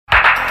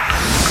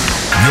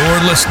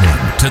You're listening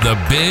to The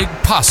Big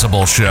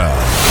Possible Show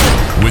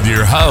with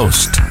your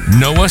host,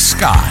 Noah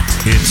Scott.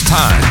 It's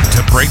time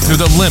to break through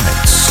the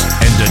limits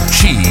and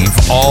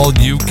achieve all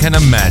you can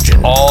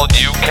imagine. All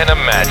you can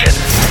imagine.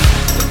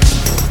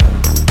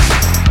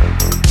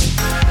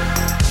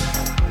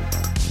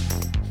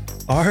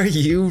 Are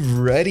you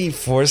ready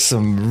for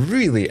some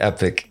really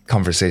epic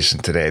conversation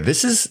today?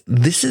 This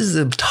is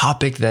a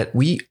topic that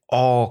we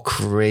all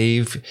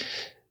crave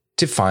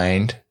to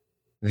find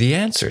the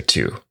answer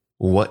to.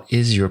 What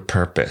is your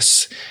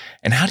purpose?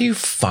 And how do you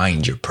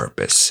find your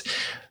purpose?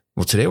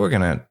 Well, today we're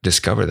going to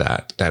discover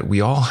that we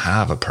all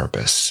have a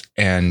purpose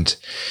and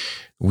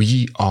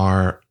we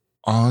are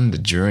on the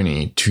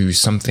journey to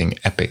something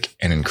epic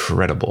and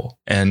incredible.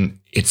 And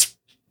it's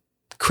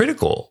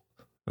critical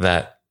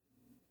that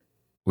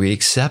we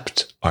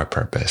accept our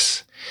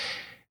purpose.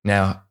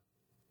 Now,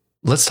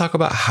 let's talk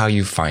about how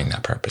you find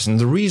that purpose. And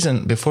the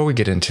reason, before we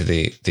get into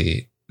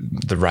the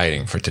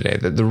writing for today,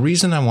 the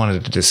reason I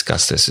wanted to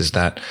discuss this is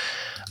that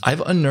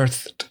I've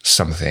unearthed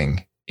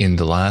something in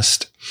the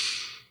last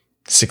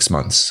 6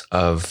 months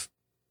of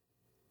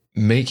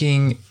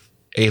making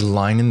a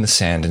line in the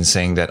sand and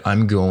saying that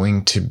I'm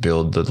going to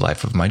build the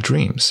life of my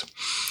dreams.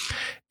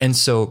 And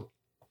so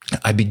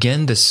I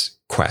began this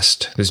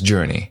quest, this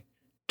journey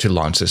to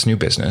launch this new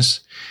business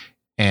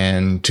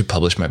and to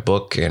publish my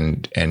book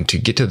and to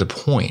get to the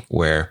point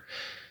where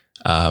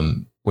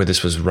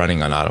this was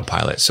running on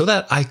autopilot so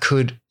that I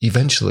could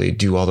eventually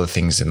do all the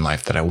things in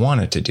life that I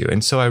wanted to do.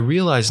 And so I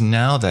realized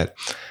now that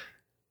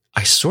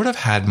I sort of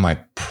had my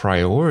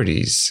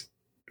priorities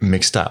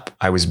mixed up.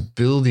 I was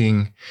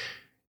building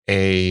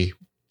a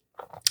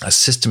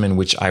system in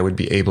which I would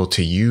be able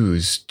to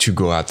use to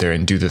go out there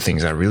and do the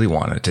things I really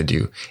wanted to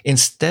do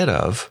instead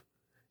of,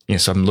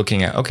 so I'm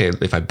looking at, okay,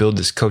 if I build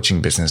this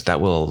coaching business, that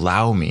will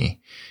allow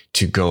me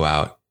to go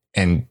out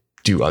and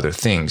do other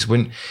things.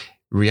 When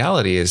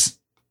reality is,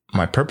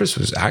 my purpose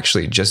was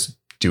actually just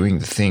doing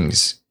the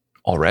things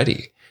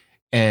already.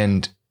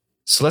 And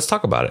so let's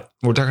talk about it.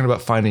 We're talking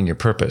about finding your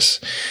purpose.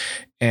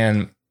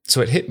 And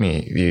so it hit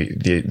me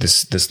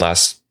this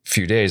last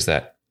few days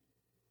that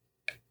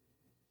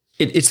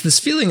it's this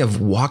feeling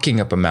of walking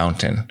up a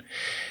mountain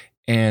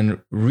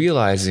and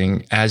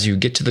realizing as you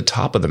get to the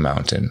top of the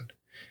mountain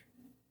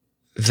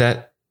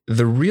that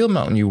the real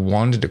mountain you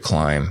wanted to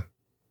climb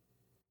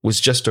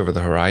was just over the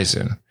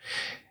horizon,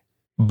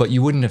 but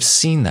you wouldn't have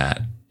seen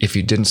that if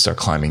you didn't start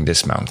climbing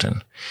this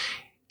mountain.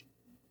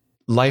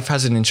 Life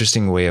has an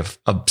interesting way of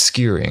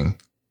obscuring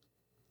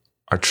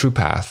our true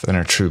path and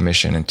our true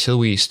mission until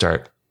we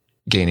start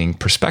gaining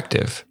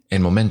perspective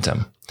and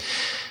momentum.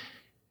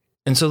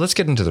 And so let's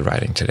get into the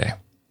writing today.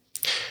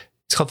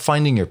 It's called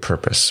Finding Your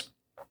Purpose.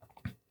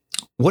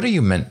 What are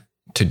you meant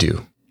to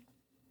do?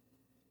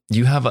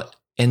 You have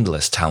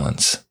endless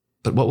talents,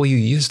 but what will you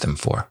use them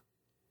for?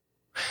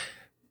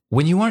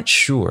 When you aren't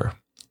sure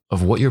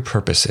of what your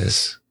purpose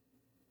is,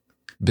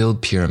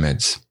 build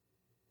pyramids.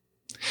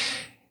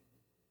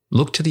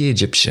 Look to the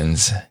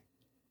Egyptians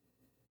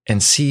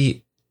and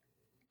see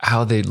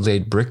how they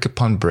laid brick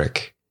upon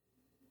brick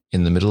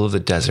in the middle of the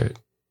desert,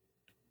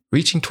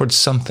 reaching towards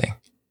something,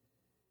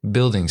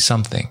 building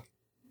something,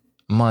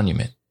 a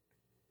monument.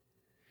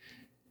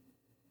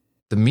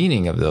 The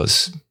meaning of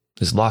those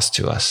is lost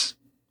to us.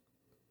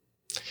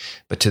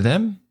 But to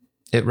them,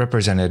 it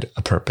represented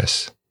a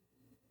purpose.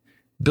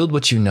 Build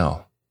what you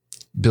know.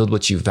 Build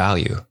what you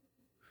value.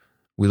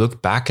 We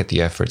look back at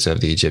the efforts of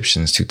the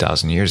Egyptians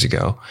 2,000 years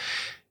ago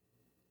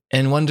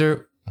and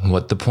wonder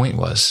what the point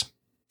was.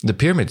 The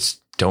pyramids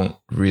don't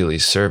really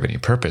serve any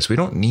purpose. We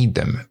don't need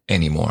them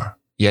anymore,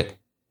 yet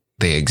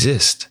they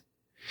exist.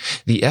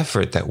 The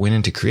effort that went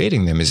into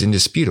creating them is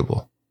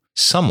indisputable.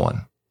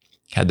 Someone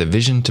had the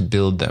vision to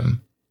build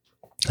them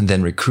and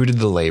then recruited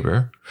the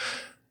labor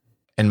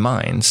and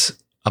minds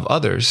of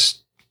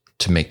others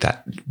to make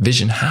that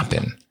vision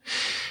happen.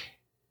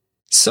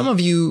 Some of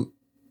you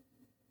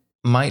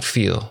might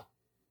feel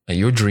that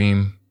your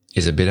dream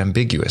is a bit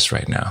ambiguous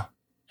right now,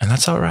 and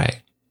that's all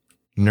right.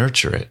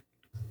 Nurture it,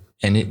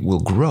 and it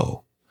will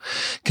grow.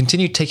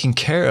 Continue taking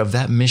care of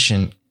that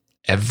mission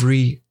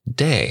every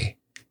day,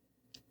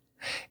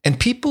 and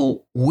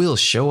people will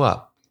show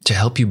up to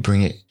help you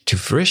bring it to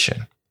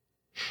fruition.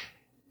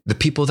 The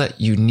people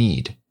that you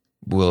need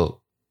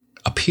will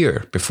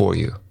appear before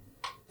you,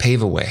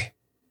 pave a way.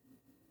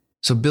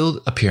 So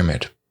build a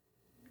pyramid.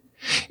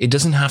 It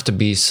doesn't have to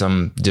be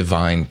some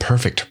divine,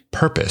 perfect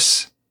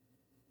purpose.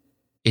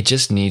 It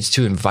just needs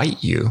to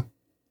invite you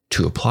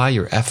to apply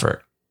your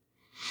effort.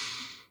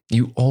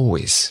 You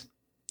always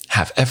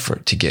have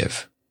effort to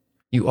give.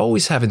 You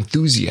always have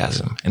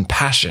enthusiasm and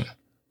passion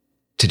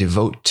to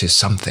devote to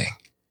something.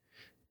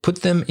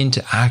 Put them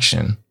into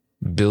action,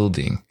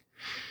 building.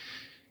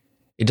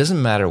 It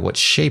doesn't matter what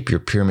shape your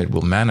pyramid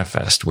will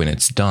manifest when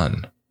it's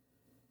done.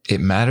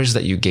 It matters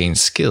that you gain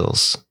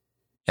skills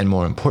and,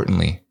 more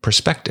importantly,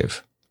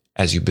 perspective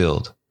as you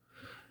build.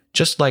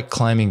 Just like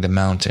climbing the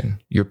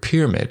mountain, your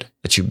pyramid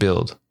that you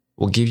build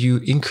will give you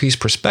increased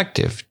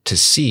perspective to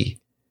see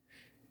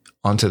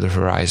onto the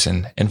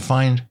horizon and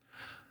find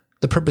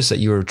the purpose that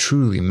you are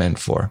truly meant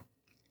for.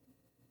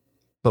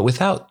 But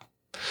without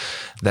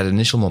that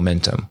initial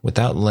momentum,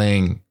 without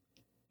laying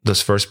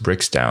those first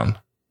bricks down,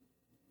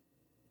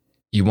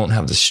 you won't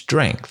have the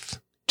strength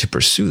to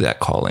pursue that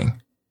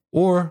calling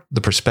or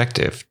the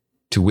perspective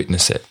to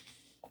witness it.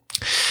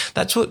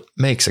 That's what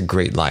makes a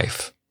great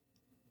life.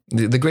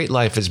 The great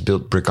life is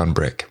built brick on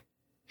brick.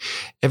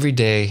 Every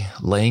day,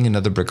 laying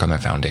another brick on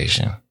that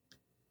foundation.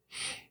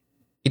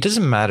 It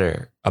doesn't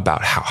matter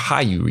about how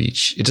high you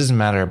reach. It doesn't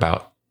matter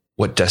about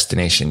what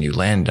destination you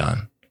land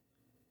on.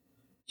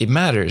 It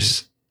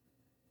matters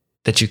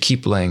that you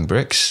keep laying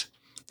bricks,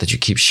 that you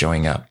keep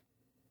showing up.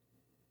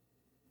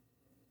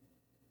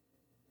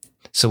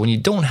 So when you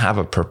don't have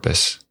a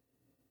purpose,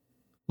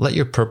 let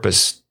your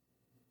purpose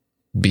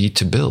be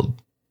to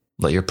build.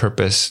 Let your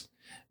purpose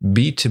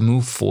be to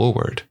move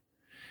forward.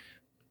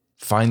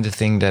 Find the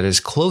thing that is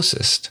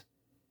closest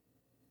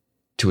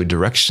to a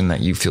direction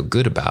that you feel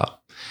good about.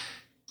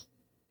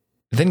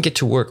 Then get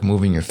to work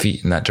moving your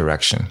feet in that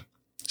direction.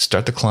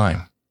 Start the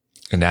climb.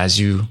 And as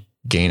you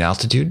gain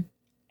altitude,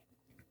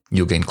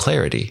 you'll gain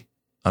clarity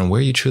on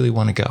where you truly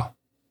want to go.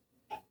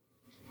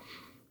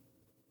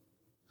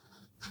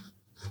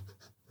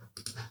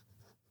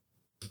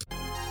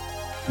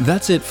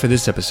 That's it for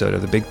this episode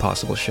of The Big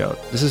Possible Show.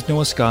 This is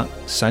Noah Scott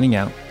signing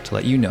out to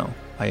let you know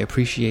I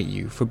appreciate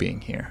you for being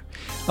here.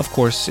 Of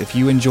course, if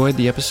you enjoyed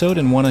the episode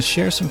and want to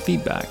share some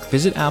feedback,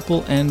 visit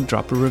Apple and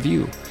drop a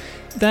review.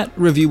 That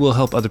review will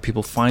help other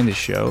people find the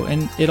show,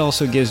 and it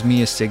also gives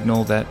me a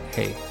signal that,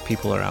 hey,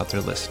 people are out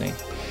there listening.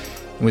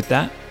 And with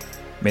that,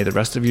 may the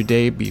rest of your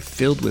day be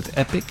filled with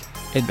epic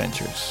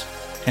adventures.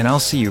 And I'll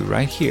see you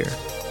right here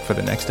for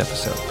the next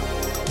episode.